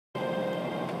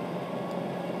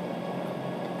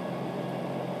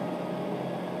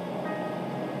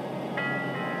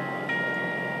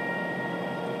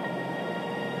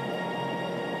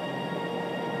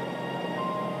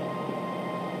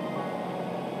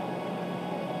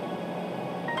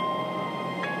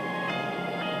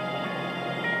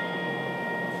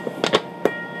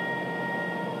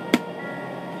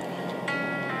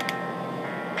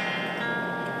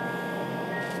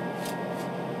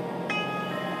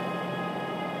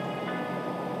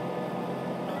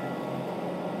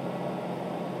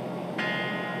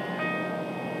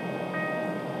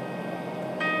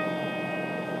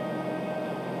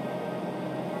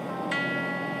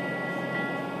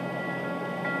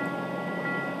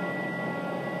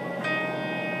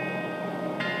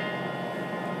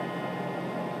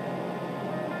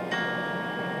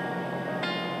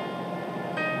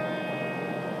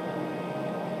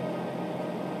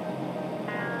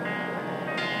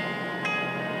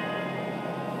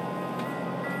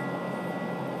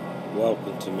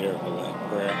Welcome to Miracle Life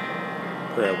Prayer.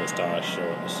 Prayer will start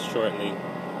shortly.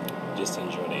 Just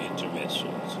enjoy the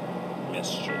intermissions.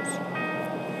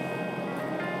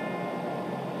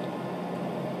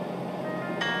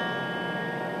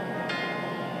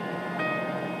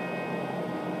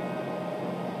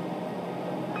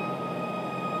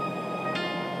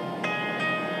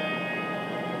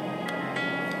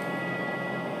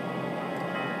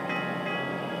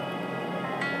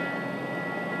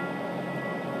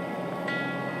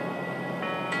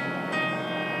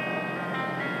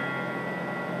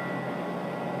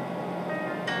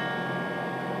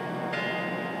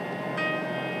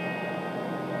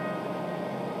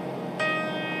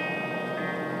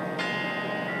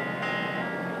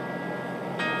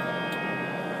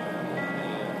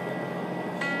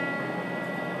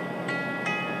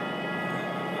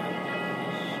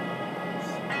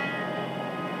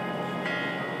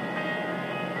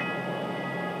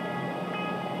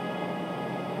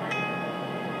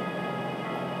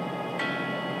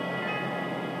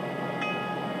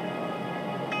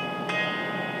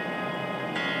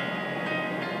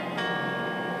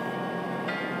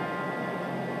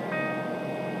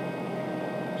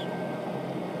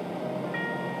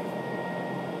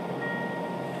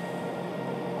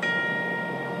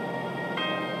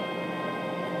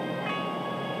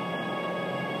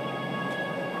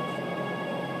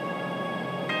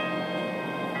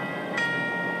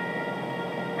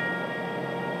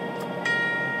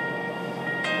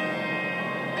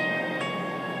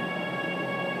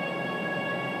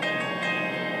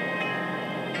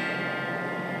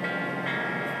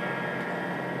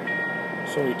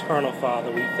 So, Eternal Father,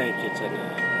 we thank you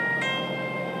tonight.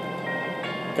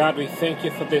 God, we thank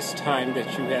you for this time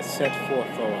that you have set forth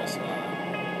for us, God.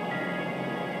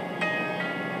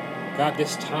 God,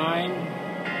 this time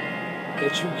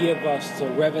that you give us the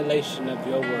revelation of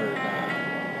your word,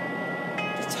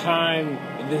 God. The time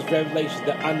in this revelation,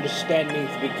 the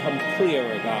understandings become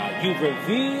clearer, God. You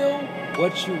reveal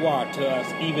what you are to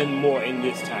us even more in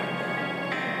this time, God.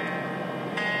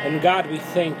 And God, we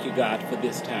thank you, God, for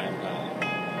this time, God.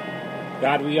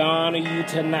 God, we honor you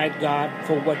tonight, God,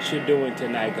 for what you're doing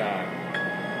tonight, God.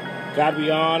 God,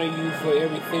 we honor you for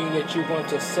everything that you're going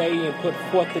to say and put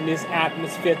forth in this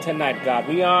atmosphere tonight, God.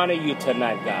 We honor you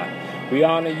tonight, God. We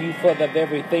honor you for the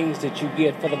very things that you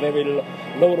give, for the very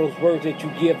low those words that you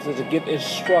give to give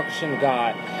instruction,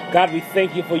 God. God, we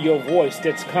thank you for your voice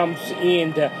that comes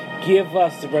in to give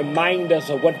us, to remind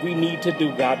us of what we need to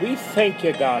do, God. We thank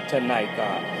you, God, tonight,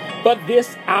 God. But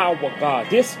this hour,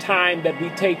 God, this time that we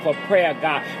take for prayer,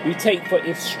 God, we take for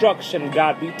instruction,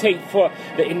 God, we take for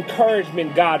the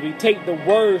encouragement, God, we take the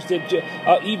words that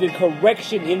even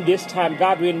correction in this time,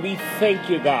 God, and we thank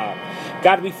you, God.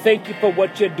 God, we thank you for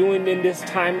what you're doing in this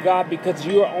time, God, because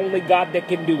you're only God that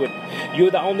can do it.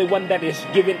 You're the only one that is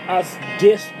giving us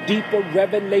this deeper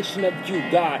revelation of you,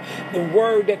 God. The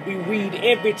word that we read,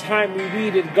 every time we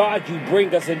read it, God, you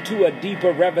bring us into a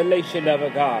deeper revelation of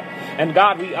it, God. And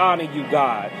God, we honor you,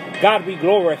 God. God, we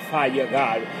glorify you,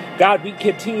 God. God, we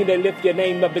continue to lift your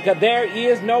name up because there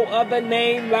is no other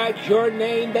name like your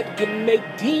name that can make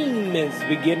demons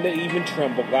begin to even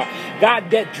tremble, God. God,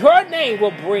 that your name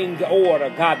will bring order,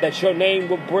 God, that your name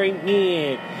will bring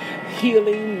in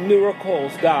healing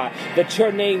miracles, God, that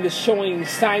your name is showing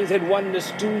signs and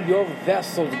wonders through your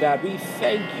vessels, God. We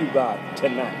thank you, God,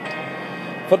 tonight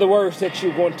for the words that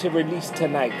you're going to release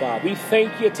tonight, God. We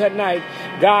thank you tonight,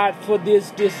 God, for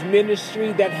this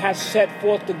ministry that has set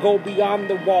forth to go beyond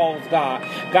the walls, God.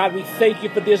 God, we thank you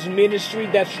for this ministry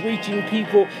that's reaching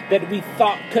people that we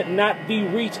thought could not be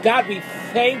reached. God, we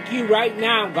thank you right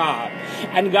now, God.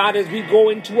 And God, as we go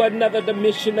into another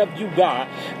dimension of you, God,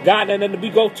 and then we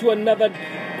go to another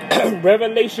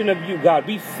revelation of you, God,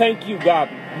 we thank you, God,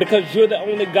 because you're the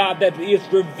only God that is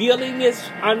revealing this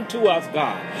unto us,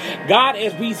 God. God,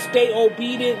 as we stay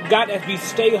obedient, God, as we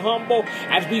stay humble,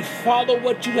 as we follow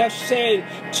what you have said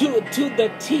to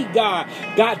the T, God.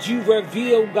 God, you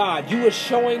reveal, God. You are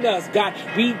showing us, God.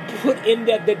 We put in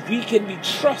there that we can be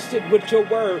trusted with your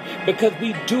word because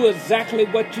we do exactly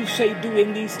what you say do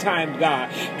in these times, God.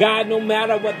 God, no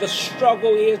matter what the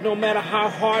struggle is, no matter how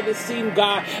hard it seems,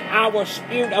 God, our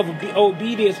spirit of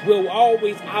obedience will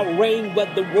always outreign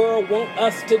what the the world wants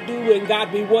us to do. And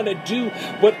God, we want to do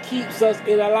what keeps us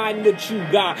in alignment with you,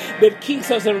 God, that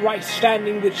keeps us in right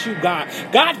standing with you, God.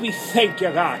 God, we thank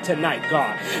you, God, tonight,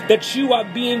 God, that you are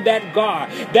being that God,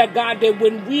 that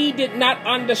when we did not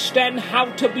understand how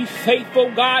to be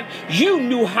faithful, God, you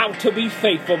knew how to be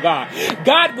faithful, God.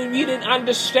 God, when we didn't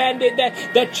understand it,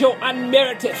 that your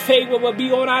unmerited favor will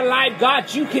be on our life,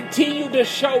 God, you continue to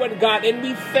show it, God, and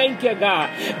we thank you, God.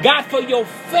 God, for your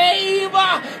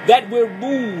favor that will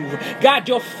move. God,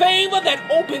 your favor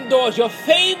that opens doors, your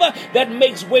favor that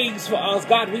makes ways for us.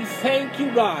 God, we thank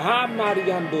you, God.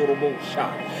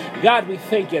 God, we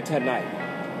thank you tonight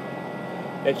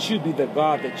that you be the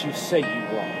God that you say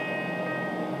you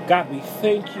are. God, we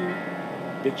thank you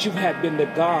that you have been the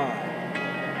God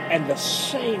and the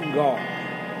same God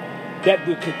that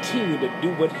will continue to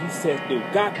do what he says do.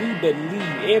 God, we believe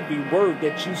every word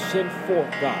that you send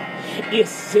forth, God, is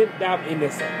sent out and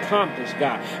it's accomplished,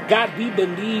 God. God, we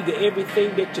believe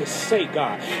everything that you say,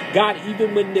 God. God,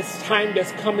 even when this time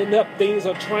that's coming up, things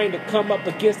are trying to come up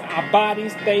against our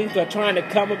bodies, things are trying to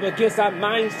come up against our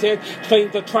mindsets,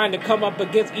 things are trying to come up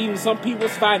against even some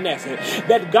people's finances.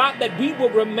 That God, that we will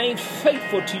remain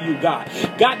faithful to you, God.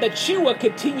 God, that you will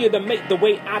continue to make the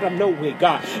way out of no way,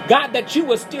 God. God, that you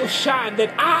will still shine,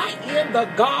 that I am the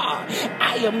God.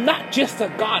 I am not just the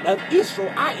God of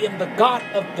Israel. I am the God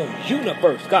of the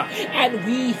universe, God. And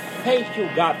we thank you,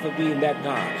 God, for being that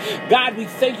God. God, we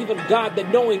thank you for God, that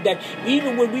knowing that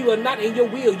even when we were not in your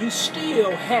will, you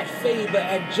still had favor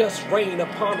and just rain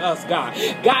upon us, God.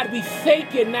 God, we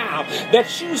thank you now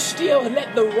that you still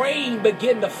let the rain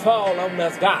begin to fall on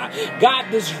us, God. God,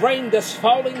 this rain that's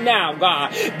falling now,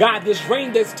 God. God, this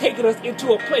rain that's taking us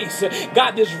into a place,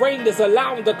 God, this rain that's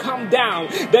allowing to come down,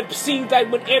 that seems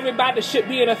like when everybody should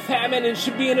be in a famine and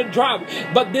should be in a drought,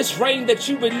 but this rain that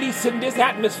you release in this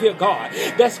atmosphere, God,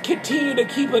 that's continue to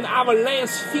keeping our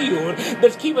lands filled,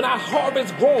 that's keeping our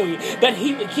harvest growing, that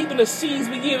keeping the seeds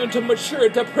beginning to mature,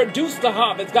 to produce the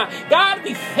harvest, God. God,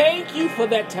 we thank you for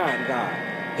that time, God.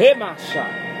 Hey, my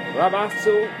shot.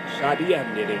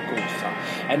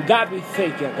 And God, we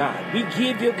thank you, God. We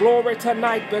give you glory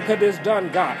tonight because it's done,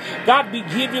 God. God, we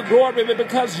give you glory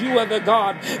because you are the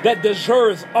God that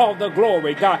deserves all the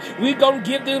glory, God. We're going to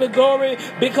give you the glory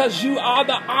because you are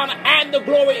the honor and the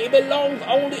glory. It belongs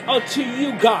only unto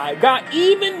you, God. God,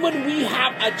 even when we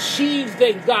have achieved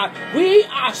things, God, we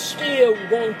are still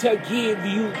going to give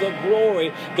you the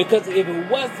glory, because if it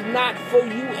was not for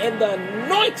you and the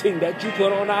anointing that you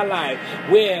put on our life,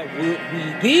 where would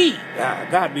we be?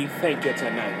 God, we thank you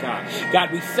tonight, God.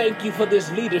 God, we thank you for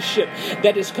this leadership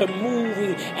that is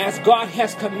moving as God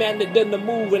has commanded them to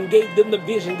move and gave them the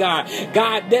vision, God.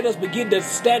 God, let us begin to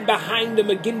stand behind them,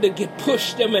 begin to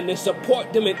push them and to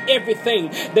support them in everything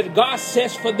that God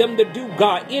says for them to do,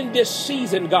 God, in this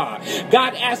season, God.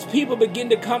 God, as people begin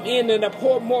to come in and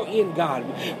pour more in, God,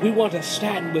 we want to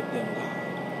stand with them, God.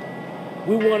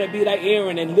 We want to be like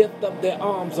Aaron and lift up their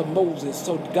arms of Moses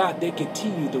so, God, they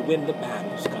continue to win the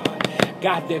battles, God.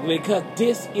 God, because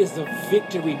this is the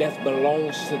victory that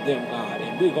belongs to them, God.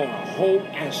 And we're going to hold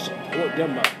and support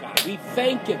them up, God. We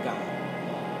thank you, God.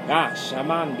 God,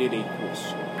 Shamandiri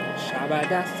Kusu,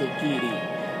 Shabadasekiri,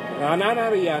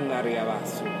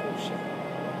 Rananarianariavasu,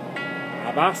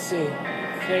 Abase,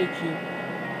 thank you.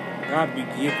 God, we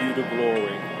give you the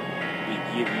glory. We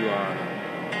give you honor.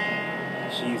 In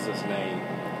Jesus' name,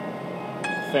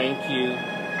 we thank you.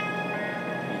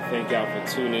 We thank God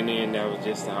for tuning in. That was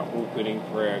just our opening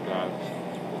prayer, God.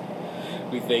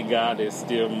 We thank God is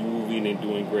still moving and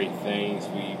doing great things.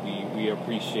 We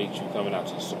appreciate you coming out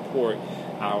to support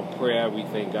our prayer. We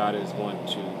thank God is going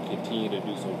to continue to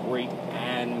do some great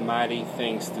and mighty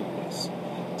things through this.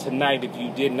 Tonight, if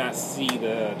you did not see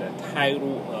the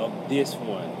title of this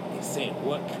one, it's saying,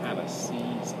 what kind of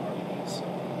seeds are you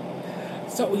sowing?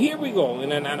 So here we go,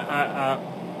 and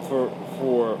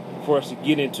for us to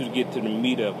get to the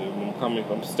meat of it,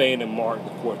 I'm staying in Mark,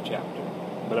 the 4th chapter,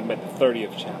 but I'm at the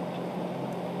 30th chapter,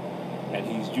 and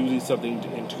he's using something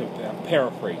I'm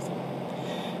paraphrasing,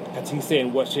 because he's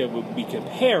saying what shall be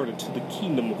compared to the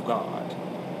kingdom of God,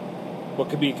 what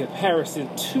could be a comparison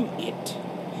to it,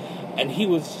 and he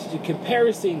was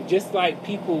comparison just like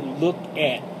people look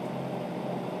at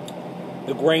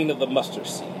the grain of the mustard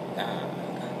seed.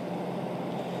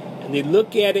 And they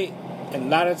look at it, and a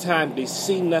lot of times they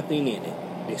see nothing in it.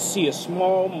 They see a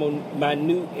small,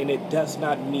 minute, and it does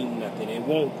not mean nothing. It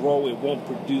won't grow. It won't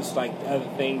produce like the other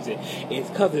things. It's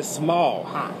because it's small.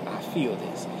 I feel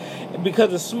this. And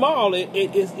because it's small, it's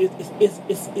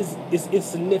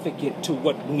insignificant to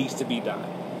what needs to be done.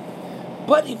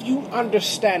 But if you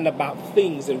understand about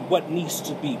things and what needs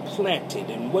to be planted,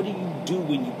 and what do you do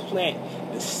when you plant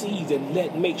the seeds and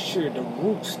make sure the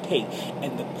roots take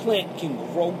and the plant can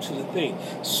grow to the thing,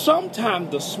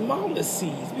 sometimes the smallest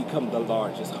seeds become the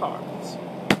largest harvest.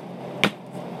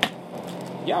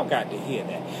 Y'all got to hear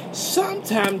that.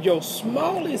 Sometimes your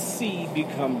smallest seed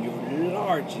become your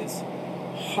largest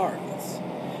harvest.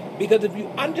 Because if you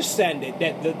understand it,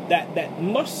 that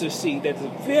mustard seed that's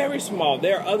very small,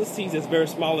 there are other seeds that's very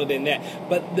smaller than that.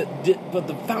 But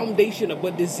the foundation of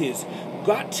what this is,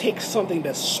 God takes something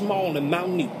that's small and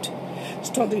minute,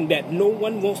 something that no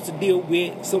one wants to deal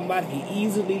with, somebody can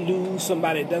easily lose,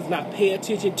 somebody does not pay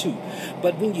attention to.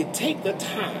 But when you take the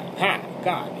time,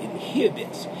 God, and hear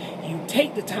this, you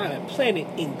take the time and plant it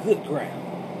in good ground.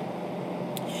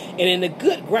 And in the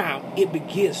good ground, it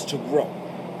begins to grow.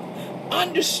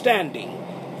 Understanding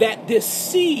that this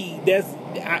seed,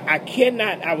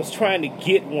 I was trying to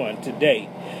get one today,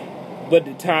 but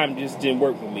the time just didn't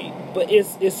work for me. But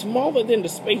it's smaller than the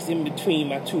space in between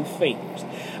my two fingers.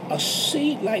 A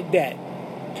seed like that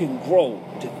can grow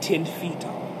to 10 feet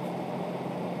tall.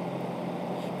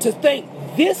 To think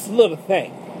this little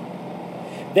thing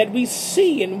that we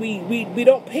see and we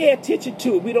don't pay attention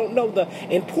to it, we don't know the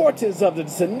importance of it,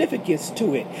 the significance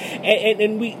to it,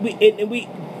 and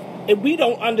we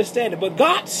don't understand it, but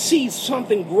God sees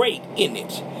something great in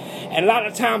it. And a lot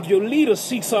of times your leaders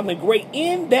see something great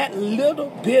in that little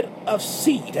bit of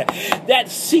seed. That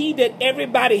seed that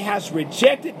everybody has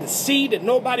rejected, the seed that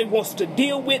nobody wants to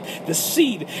deal with, the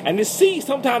seed. And the seed,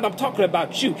 sometimes I'm talking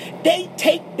about you. They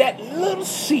take that little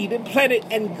seed and plant it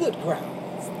in good ground.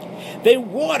 They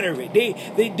water it.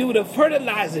 They do the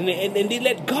fertilizing and they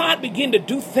let God begin to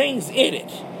do things in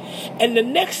it. And the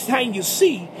next time you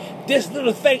see this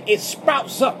little thing, it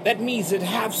sprouts up. That means it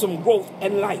has some growth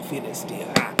and life in it still.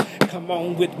 Come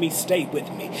on with me, stay with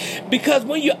me. Because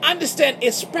when you understand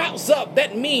it sprouts up,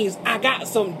 that means I got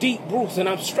some deep roots and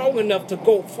I'm strong enough to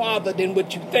go farther than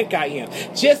what you think I am.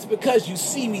 Just because you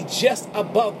see me just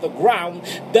above the ground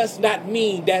does not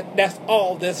mean that that's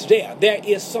all that's there. There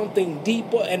is something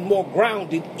deeper and more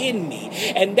grounded in me.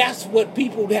 And that's what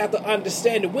people have to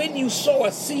understand. When you sow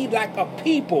a seed like a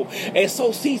people and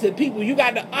sow seeds in people, you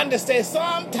got to understand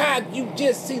sometimes you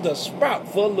just see the sprout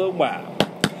for a little while.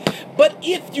 But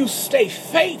if you stay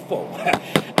faithful,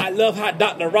 I love how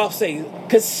Dr. Ross says,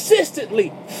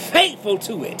 consistently faithful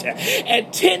to it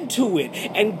and tend to it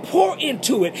and pour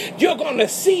into it, you're going to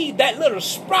see that little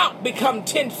sprout become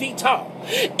 10 feet tall.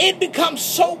 It becomes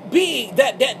so big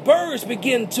that birds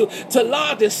begin to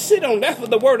lodge and sit on. That's what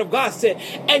the word of God said.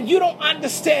 And you don't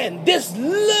understand this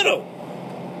little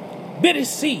bitty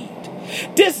seed.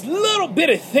 This little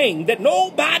bitty thing that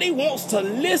nobody wants to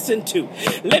listen to.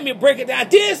 Let me break it down.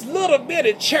 This little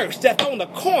bitty church that's on the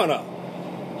corner.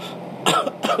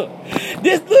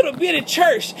 This little bitty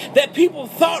church that people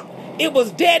thought it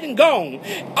was dead and gone.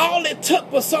 All it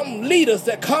took was some leaders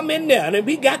that come in there, and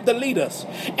we got the leaders.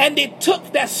 And they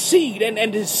took that seed and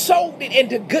they sowed it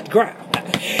into good ground.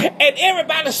 And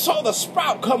everybody saw the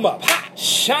sprout come up.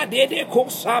 And they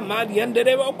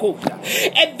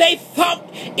thought,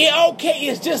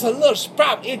 it's just a little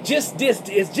sprout. It's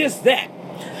just that.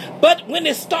 But when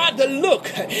it started to look,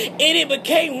 and it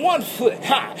became 1 foot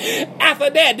high. After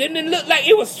that, then it looked like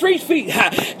it was 3 feet high.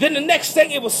 Then the next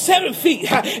thing, it was 7 feet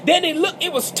high. Then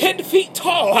it was 10 feet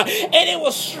tall. And it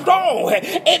was strong.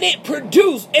 And it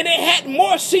produced. And it had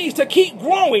more seeds to keep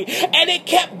growing. And it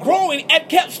kept growing and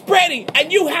kept spreading.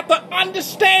 And you have to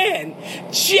understand,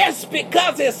 just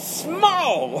because it's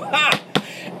small,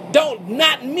 don't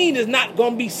not mean it's not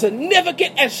going to be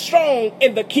significant and strong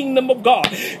in the kingdom of God.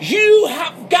 You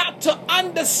have got to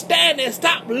understand and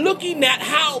stop looking at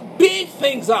how big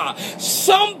things are.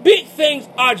 Some big things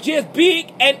are just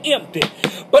big and empty.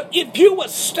 But if you would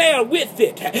stay with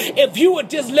it, if you would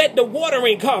just let the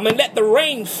watering come and let the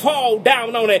rain fall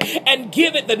down on it and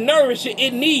give it the nourishment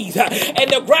it needs,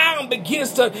 and the ground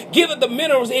begins to give it the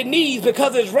minerals it needs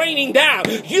because it's raining down,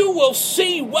 you will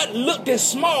see what looked as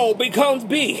small becomes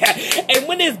big. And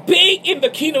when it's big in the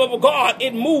kingdom of God,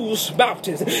 it moves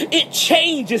mountains. It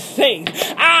changes things.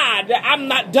 I'm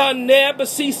not done there, but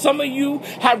see, some of you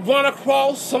have run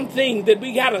across some things that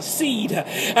we got a seed.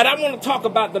 And I want to talk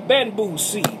about the bamboo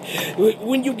seed.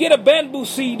 When you get a bamboo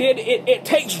seed, it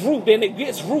takes root, and it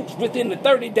gets roots within the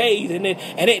 30 days, and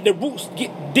the roots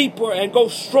get deeper and go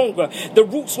stronger. The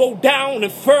roots go down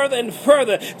and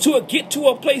further to get to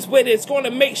a place where it's going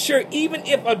to make sure even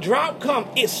if a drought comes,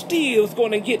 it still is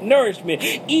going to get nourishment.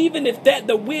 Even if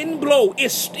the wind blow,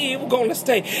 it's still going to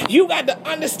stay. You got to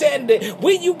understand that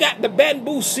when you got the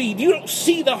bamboo seed, you don't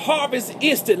see the harvest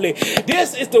instantly.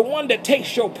 This is the one that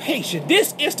takes your patience.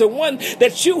 This is the one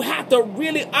that you have to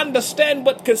really understand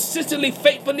what consistently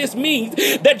faithfulness means,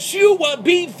 that you will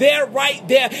be there right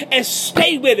there and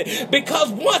stay with it.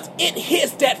 Because once it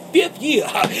hits that 5th year,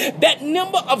 that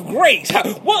number of grace,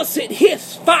 once it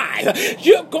hits 5,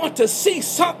 you're going to see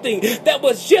something that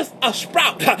was just a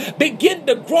sprout begin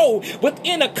to grow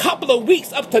within a couple of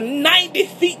weeks up to 90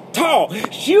 feet tall.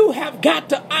 You have got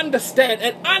to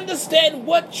understand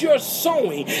what you're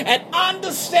sowing, and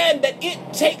understand that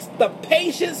it takes the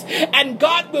patience, and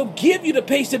God will give you the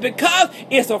patience because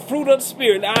it's a fruit of the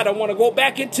Spirit. Now, I don't want to go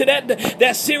back into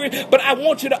that series, but I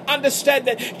want you to understand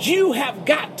that you have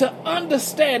got to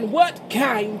understand what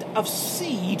kind of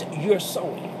seed you're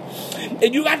sowing.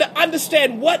 And you got to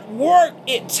understand what work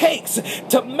it takes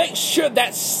to make sure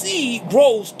that seed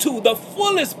grows to the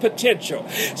fullest potential.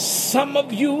 Some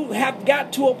of you have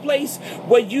got to a place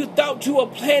where you thought you were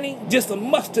planting just a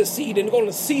mustard seed and going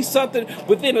to see something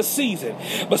within a season.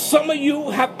 But some of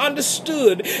you have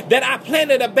understood that I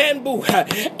planted a bamboo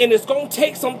and it's going to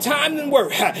take some time and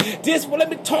work. Let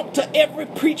me talk to every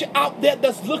preacher out there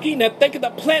that's looking and thinking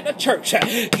to plant a church.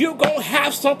 You're going to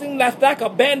have something that's like a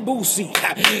bamboo seed.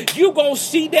 You're going to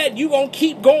see that. You're going to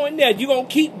keep going there. You're going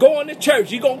to keep going to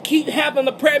church. You're going to keep having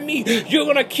a prayer meeting. You're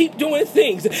going to keep doing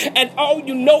things. And all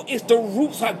you know is the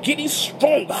roots are getting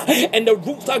stronger and the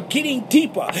roots are getting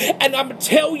deeper. And I'm going to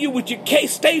tell you what you can't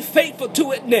stay faithful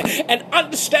to it now and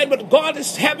understand what God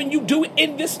is having you do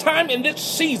in this time, in this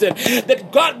season,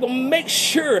 that God will make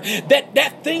sure that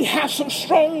that thing has some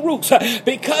strong roots,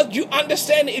 because you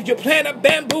understand that if you plant a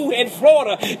bamboo in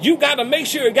Florida, you got to make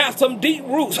sure it got some deep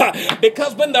roots,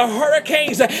 because when the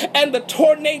hurricanes and the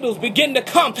tornadoes begin to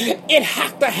come, it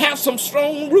has to have some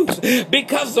strong roots,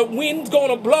 because the wind's going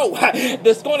to blow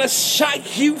that's going to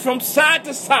shake you from side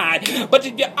to side. But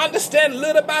if you understand a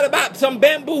little bit about some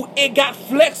bamboo, it got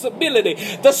flexibility.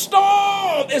 The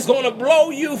storm is going to blow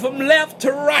you from left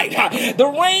to right. The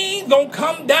rain's going to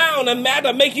come down and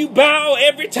matter make you bow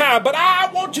every time. But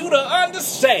I want you to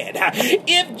understand,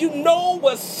 if you know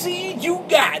what seed you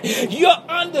got, you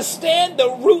understand the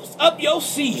roots of your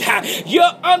seed. You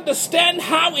understand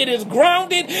how it is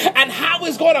grounded and how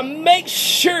it's going to make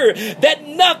sure that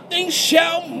nothing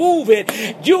shall move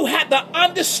it. You have to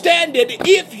understand that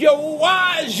if you're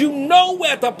wise, you know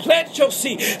where to plant your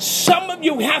seed. Some of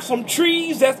you have some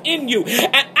trees that's in you,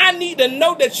 and I need to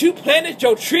know that you planted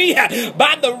your tree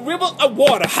by the river of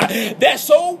water. That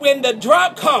so when the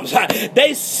drought comes,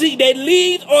 they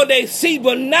leaves or they seed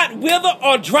will not wither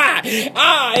or dry.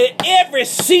 Every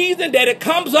season that it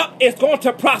comes up, it's going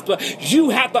to prosper. You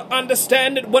have to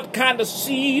understand it, what kind of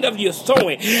seed of you're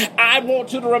sowing. I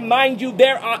want you to remind you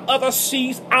there are other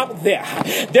seeds out there.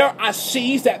 There are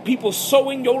seeds that people sow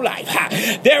in your life.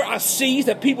 There are seeds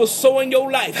that people sow in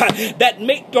your life that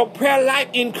make your prayer life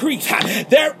increase.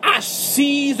 There are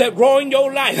seeds that grow in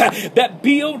your life that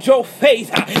build your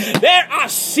faith. There are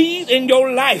seeds in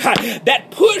your life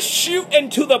that push you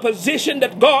into the position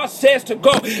that God says to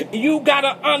go. You got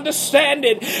to understand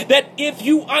it, that if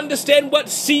you understand what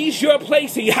seeds you're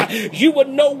placing, you will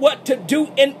know what to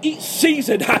do in each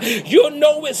season. You'll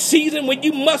know what season when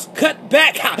you must cut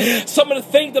back some of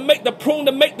the things to make the prune,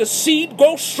 to make the seed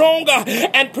grow stronger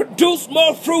and produce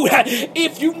more fruit.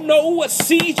 If you know what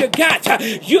seeds you got,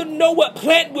 you know what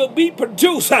plant will be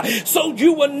produced, so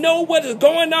you will know what is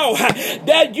going on.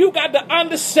 That you got to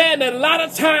understand that a lot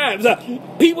of times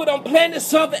people don't plant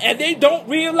something and they don't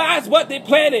realize what they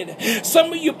planted.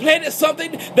 Some of you planted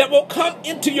something that will come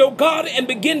into your garden and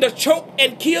begin to choke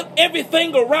and kill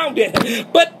everything around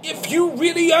it. But if you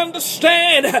really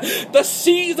understand the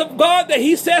seeds of God that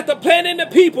He says to plant in the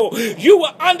people, you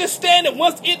will understand that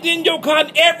once it's in your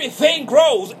garden, everything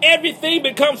grows, everything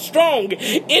becomes strong.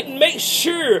 It makes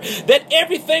sure that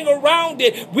everything around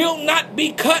it will not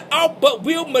be cut off, but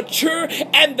will mature,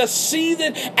 and the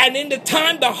season and in the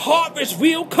time the harvest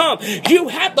will come. You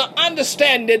have to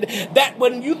understand that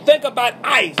when you think about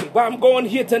Isaac, where I'm going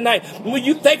here tonight, when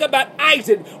you think about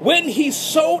Isaac, when he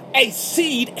sowed a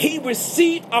seed, he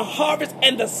received a harvest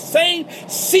in the same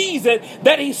season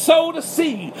that he sowed a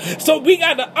seed. So we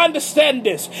got to understand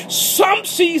this. Some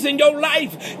seeds in your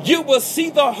life, you will see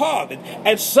the harvest,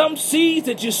 and some seeds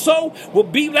that you sow will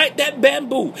be like that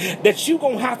bamboo, that you're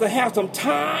going to have some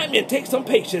time and take some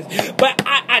patience. But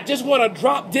I just want to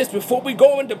drop this before we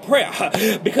go into prayer,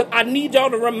 because I need y'all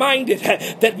to remind it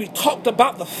that we talked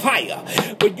about the fire.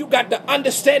 But you got to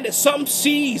understand that some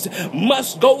seeds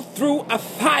must go through a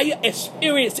fire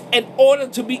experience in order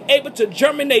to to be able to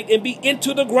germinate and be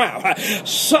into the ground.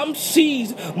 Some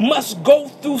seeds must go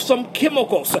through some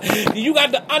chemicals. You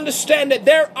got to understand that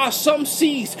there are some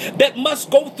seeds that must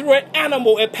go through an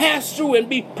animal and pass through and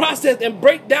be processed and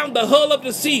break down the hull of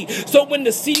the seed. So when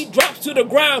the seed drops to the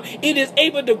ground, it is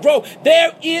able to grow.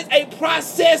 There is a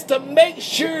process to make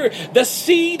sure the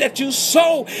seed that you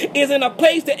sow is in a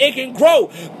place that it can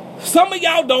grow. Some of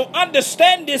y'all don't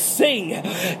understand this thing,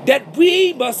 that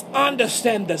we must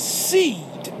understand the seed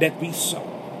that we sow.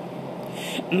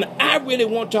 And I really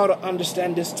want y'all to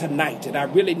understand this tonight, and I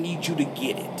really need you to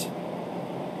get it.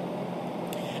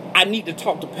 I need to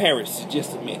talk to parents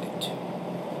just a minute.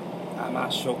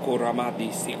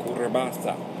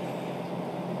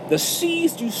 The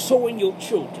seeds you sow in your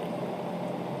children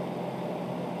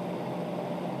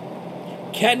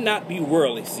cannot be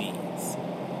worldly seeds.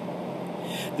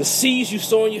 The seeds you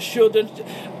sow in your children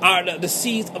are the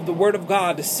seeds of the Word of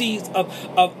God, the seeds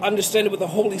of understanding with the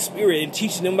Holy Spirit and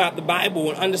teaching them about the Bible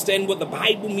and understanding what the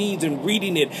Bible means and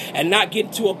reading it and not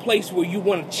getting to a place where you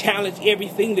want to challenge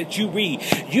everything that you read.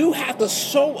 You have to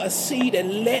sow a seed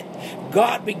and let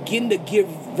God begin to give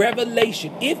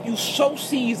revelation. If you sow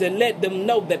seeds and let them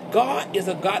know that God is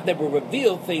a God that will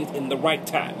reveal things in the right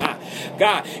time.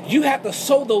 God, you have to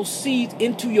sow those seeds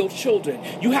into your children.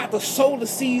 You have to sow the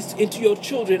seeds into your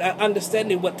children and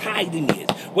understanding what tithing is,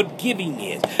 what giving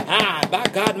is. My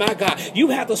God. You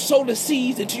have to sow the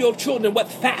seeds into your children, what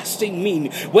fasting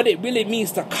means, what it really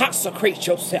means to consecrate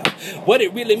yourself, what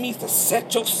it really means to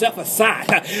set yourself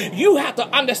aside. You have to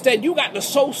understand, you got to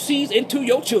sow seeds into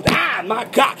your children. My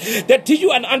God. Do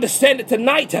you understand it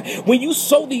tonight? When you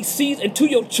sow these seeds into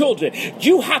your children,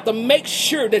 you have to make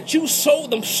sure that you sow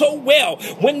them so well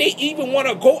when they even want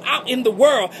to go out in the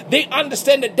world, they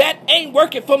understand that ain't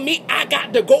working for me. I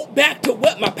got to go back to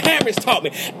what my parents taught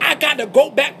me. I got to go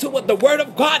back to what the Word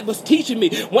of God was teaching me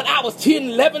when I was 10,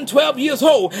 11, 12 years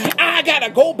old. I got to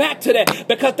go back to that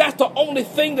because that's the only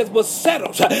thing that was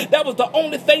settled. That was the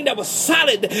only thing that was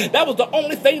solid. That was the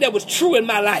only thing that was true in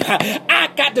my life. I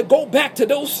got to go back to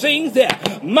those things there.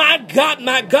 My God,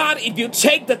 if you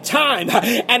take the time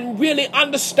and really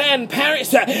understand,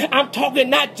 parents, I'm talking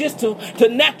not just to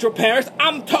natural parents,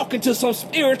 I'm talking to some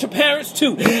spiritual parents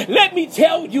too. Let me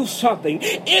tell you something.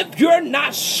 If you're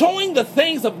not showing the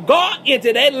things of God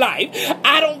into their life,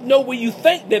 I don't know where you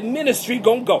think that ministry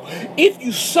gonna go. If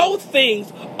you sow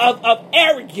things of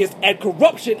arrogance and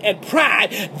corruption and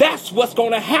pride, that's what's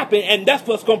gonna happen and that's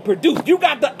what's gonna produce. You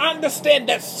got to understand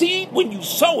that seed when you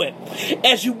sow it,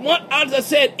 as you want, as I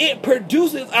said, it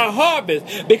produces a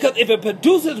harvest, because if it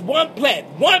produces one plant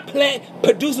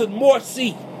produces more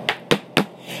seed.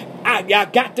 I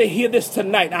got to hear this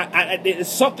tonight. It's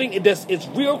something that is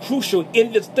real crucial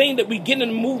in this thing that we're getting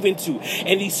to move into,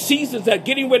 and these seasons are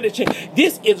getting ready to change.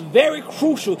 This is very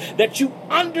crucial that you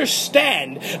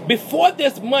understand before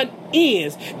this month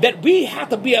ends that we have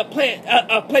to be a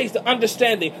place to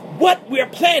understanding what we're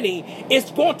planting is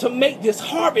going to make this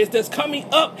harvest that's coming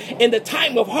up in the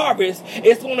time of harvest.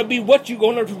 It's going to be what you're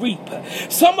going to reap.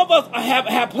 Some of us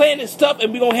have planted stuff,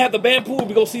 and we're going to have the bamboo.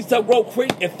 We're going to see stuff grow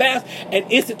quick and fast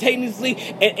and instantaneously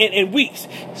in weeks.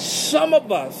 Some of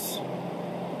us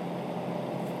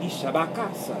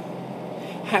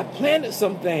have planted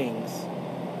some things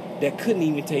that couldn't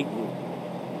even take root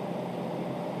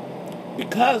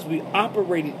because we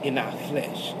operated in our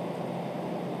flesh.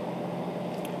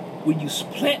 When you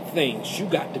plant things, you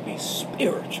got to be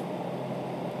spiritual.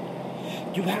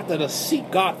 You have to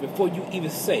seek God before you even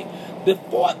say.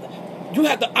 You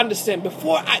have to understand,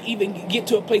 before I even get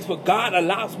to a place where God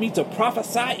allows me to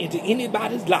prophesy into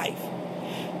anybody's life,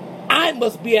 I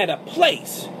must be at a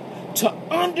place to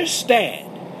understand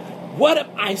what am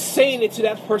I saying into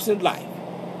that person's life.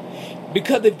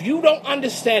 Because if you don't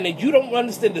understand it, you don't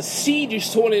understand the seed you're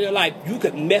sowing in their life, you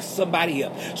could mess somebody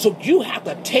up. So you have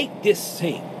to take this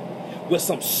thing with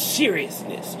some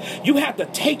seriousness. You have to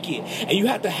take it and you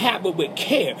have to have it with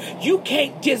care. You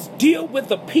can't just deal with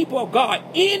the people of God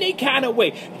any kind of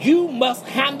way. You must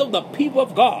handle the people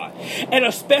of God in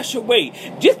a special way.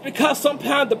 Just because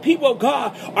sometimes the people of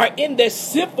God are in their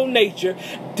sinful nature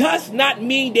does not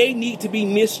mean they need to be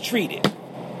mistreated.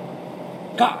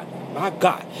 My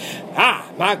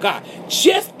God.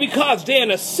 Just because they're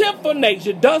in a sinful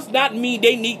nature does not mean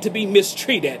they need to be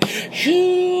mistreated.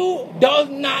 You do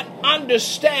not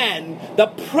understand the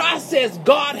process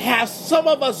God has some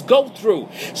of us go through.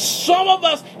 Some of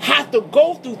us have to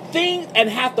go through things and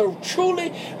have to truly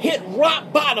hit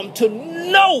rock bottom to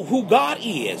know who God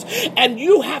is. And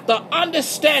you have to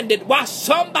understand that while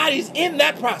somebody's in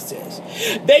that process,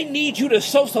 they need you to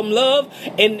show some love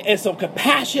and some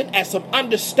compassion and some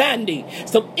understanding,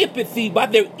 some empathy empathy while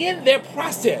they're in their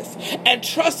process. And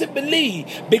trust and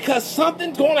believe, because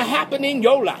something's going to happen in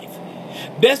your life.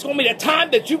 There's going to be a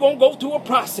time that you're going to go through a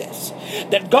process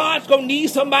that God's going to need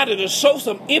somebody to show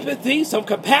some empathy, some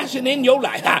compassion in your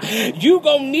life. You're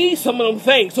going to need some of them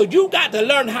things. So you got to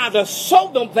learn how to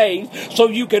sow them things so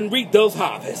you can reap those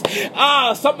harvests.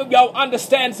 Some of y'all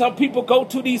understand some people go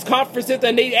to these conferences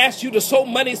and they ask you to sow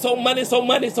money so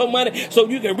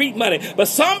you can reap money. But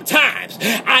sometimes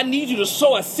I need you to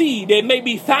sow a seed. It may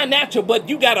be financial, but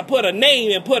you got to put a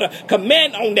name and put a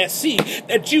command on that seed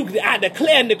that I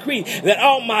declare and decree that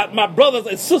all my brothers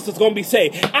and sisters going to be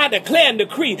saved. I declare and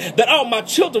decree that all my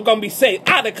children going to be saved.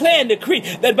 I declare and decree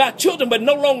that my children will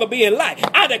no longer be in life.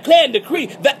 I declare and decree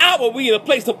that I will be in a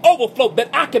place of overflow, that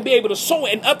I can be able to sow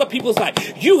in other people's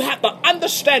life. You have to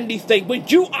understand these things. When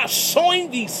you are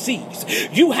sowing these seeds,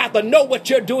 you have to know what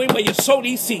you're doing when you sow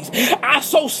these seeds. I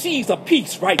sow seeds of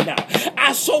peace right now.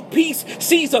 I sow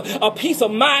seeds of peace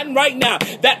of mind right now,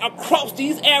 that across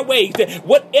these airways, that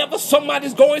whatever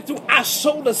somebody's going through, I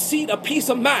sow the seed of peace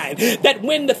of mind, that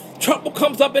when the trouble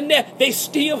comes up in there, they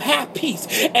still have peace,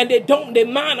 and their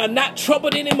mind are not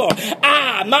troubled anymore.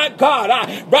 My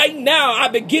God, right now I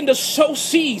begin to sow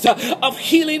seeds of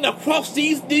healing across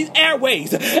these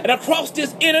airways and across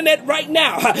this internet right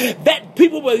now, that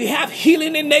people will have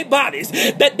healing in their bodies,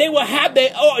 that they will have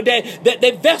their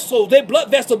vessels, their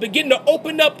blood vessels begin to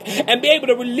open up and be able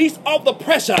to release all the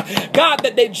pressure. God,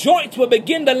 that their joints will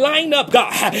begin to line up.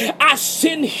 God, I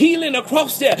send healing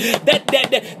across there, that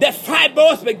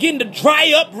fibroids begin to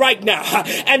dry up right now,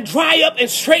 and dry up and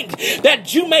straighten,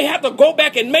 that you may have to go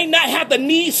back and may not have to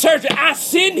need surgery. I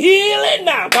send healing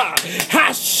now, God.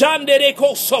 I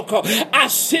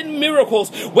send miracles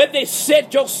where they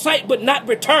said your sight would not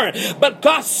return, but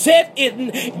God said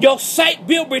your sight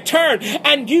will return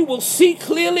and you will see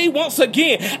clearly once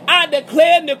again. I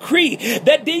declare and decree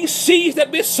that these seeds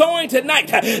that we're sowing tonight,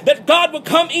 that God will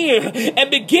come in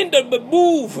and begin to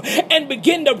move and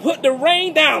begin to put the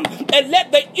rain down and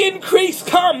let the increase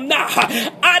come now.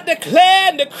 I declare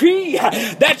and decree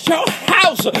that your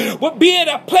house will be in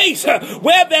a place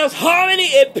where there's harmony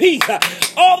and peace.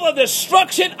 All of the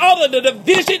destruction, all of the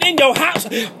division in your house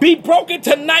be broken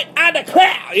tonight. I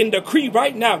declare and decree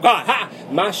right now, God.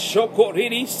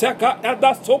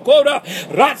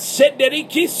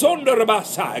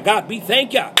 God, we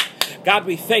thank you. God,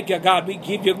 we thank you. God, we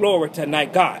give you glory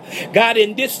tonight, God. God,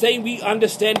 in this thing we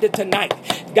understand it tonight.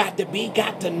 God, that we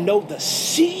got to know the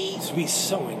seeds we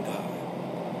sowing, God.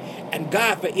 And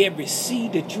God, for every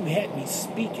seed that you had me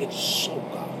speak and sow,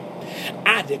 God,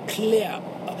 I declare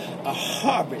a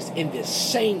harvest in this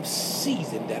same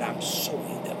season that I'm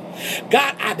sowing them.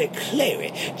 God, I declare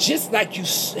it, just like you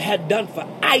had done for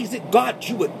Isaac, God,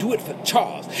 you would do it for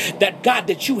Charles. That God,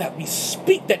 that you have me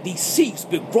speak, that these seeds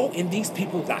will grow in these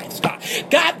people's lives, God.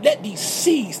 God, let these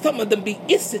seeds, some of them be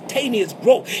instantaneous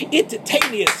growth,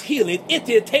 instantaneous healing,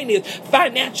 instantaneous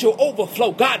financial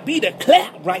overflow. God, be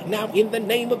declared right now in the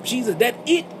name of Jesus that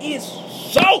it is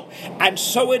so, and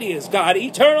so it is, God.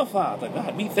 Eternal Father,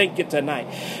 God, we thank you tonight.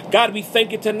 God, we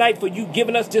thank you tonight for you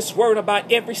giving us this word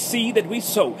about every seed that we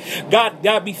sow.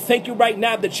 God, we thank you right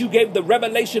now that you gave the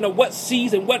revelation of what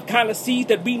seeds and what kind of seeds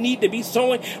that we need to be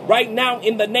sowing right now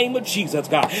in the name of Jesus,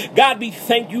 God. God, we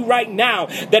thank you right now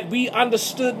that we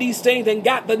understood these things and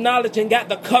got the knowledge and got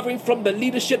the covering from the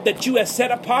leadership that you have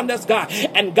set upon us, God.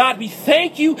 And God, we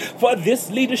thank you for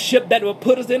this leadership that will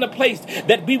put us in a place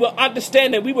that we will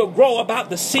understand and we will grow about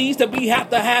the seeds that we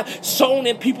have to have sown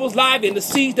in people's lives and the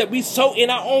seeds that we sow in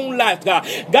our own lives, God.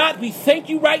 God, we thank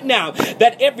you right now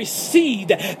that every seed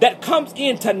that comes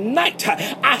in tonight,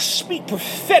 I speak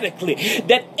prophetically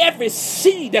that every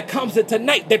seed that comes in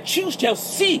tonight, that you shall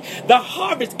see the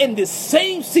harvest in this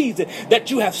same season that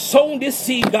you have sown this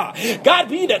seed, God. God,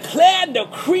 we declare and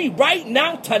decree right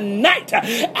now tonight,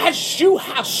 as you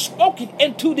have spoken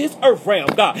into this earth realm,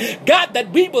 God. God,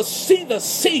 that we will see the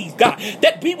seeds, God,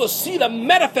 that we will see the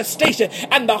manifestation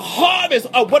and the harvest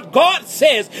of what God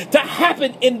says to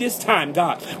happen in this time,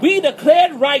 God. We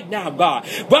declare right now, God.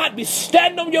 God, we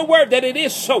stand on your word that it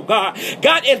is so, God.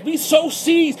 God, as we sow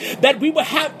seeds, that we will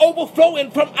have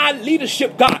overflowing from our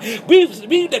leadership, God.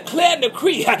 We declare and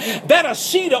decree that a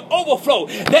seed of overflow,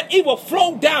 that it will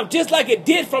flow down just like it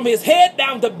did from his head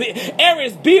down to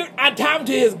Aaron's beard and down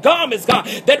to his garments, God.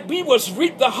 That we will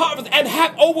reap the harvest and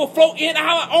have overflow in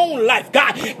our own life,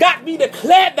 God. God, we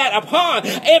declare that upon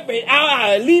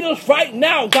our leaders right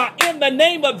now, God, in the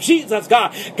name of Jesus,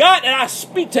 God. God, and I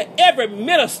speak to every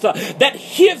minister that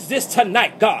hears this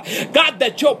tonight, God. God,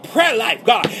 that your prayer life,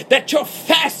 God, that your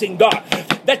fasting, God,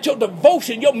 that your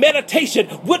devotion, your meditation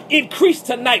would increase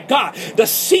tonight, God. The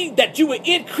seed that you would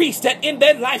increase that in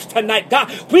their lives tonight,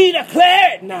 God. We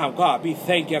declare it now, God. We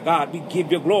thank you, God. We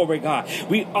give you glory, God.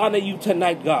 We honor you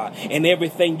tonight, God, in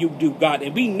everything you do, God.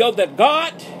 And we know that,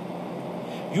 God,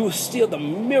 you are still the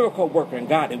miracle worker,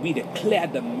 God, and we declare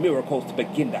the miracles to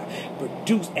begin to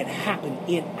produce and happen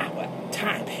in our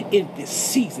time, in this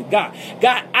season, God.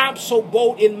 God, I'm so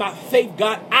bold in my faith,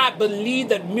 God. I believe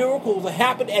that miracles will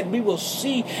happen and we will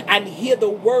see and hear the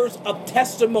words of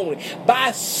testimony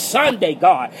by Sunday,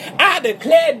 God. I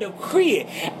declare and decree it.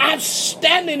 I'm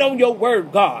standing on your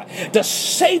word, God, to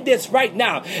say this right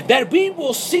now, that we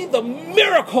will see the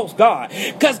miracles, God,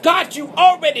 because, God, you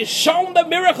already shown the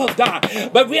miracles, God,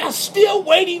 but we are still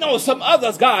waiting on some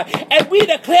others, God, and we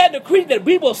declare and decree that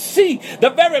we will see the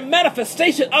very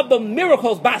manifestation of the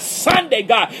miracles by Sunday,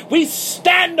 God. We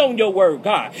stand on your word,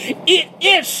 God. It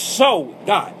is so,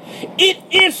 God. It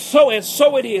is so, and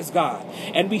so it is, God.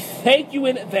 And we thank you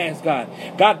in advance, God.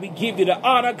 God, we give you the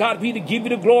honor. God, we give you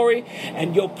the glory.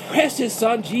 And your precious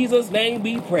Son, Jesus' name,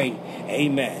 we pray.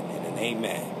 Amen and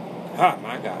amen. Ah,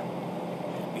 my God.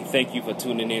 We thank you for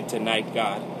tuning in tonight,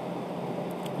 God.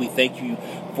 We thank you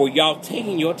for y'all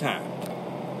taking your time.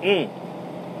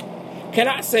 Can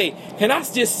I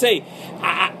just say,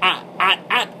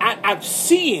 I'm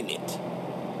seeing it.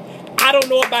 I don't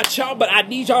know about y'all, but I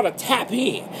need y'all to tap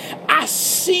in. I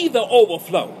see the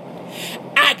overflow.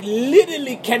 I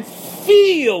literally can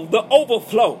feel the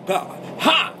overflow, God.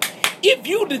 If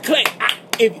you declare,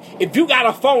 if you got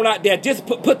a phone out there, just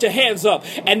put your hands up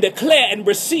and declare and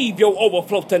receive your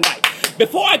overflow tonight.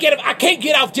 Before I can't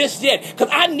get off just yet, because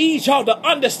I need y'all to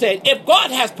understand, if God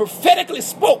has prophetically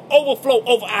spoke overflow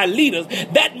over our leaders,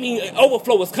 that means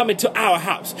overflow is coming to our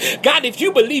house. God, if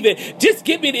you believe it, just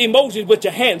give me the emojis with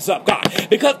your hands up, God,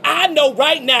 because I know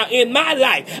right now in my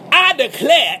life, I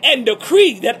declare and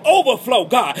decree that overflow,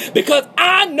 God, because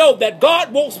I know that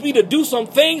God wants me to do some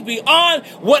things beyond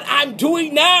what I'm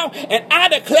doing now, and I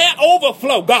declare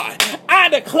overflow, God. I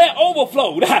declare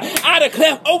overflow. I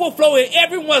declare overflow in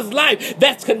everyone's life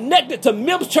that's connected to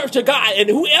Mims Church of God and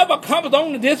whoever comes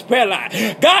on to this prayer line.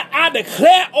 God, I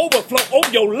declare overflow over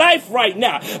your life right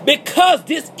now, because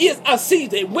this is a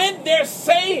season when they're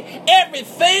saying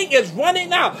everything is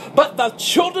running out, but the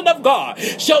children of God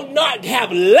shall not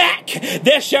have lack.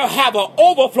 They shall have an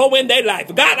overflow in their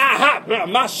life. God,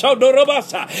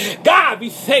 God, we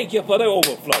thank you for the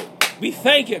overflow. We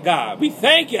thank you, God. We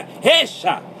thank you.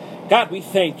 Hesha. God, we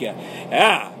thank you.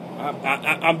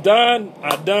 I'm done.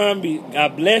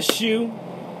 God bless you.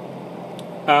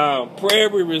 Prayer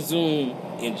will resume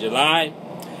in July.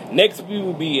 Next, we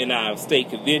will be in our state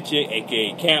convention,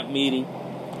 aka camp meeting.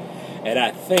 And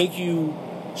I thank you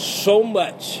so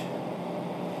much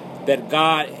that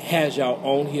God has y'all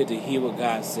on here to hear what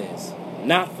God says.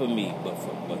 Not for me, but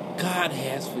for what God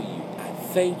has for you. I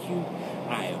thank you.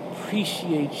 I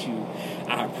appreciate you.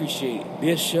 I appreciate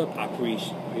Bishop. I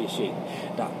appreciate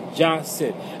Dr.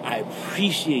 Johnson. I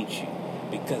appreciate you,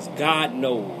 because God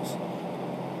knows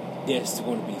there's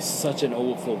going to be such an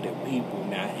overflow that we will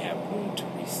not have room to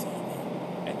receive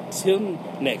it. Until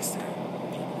next time.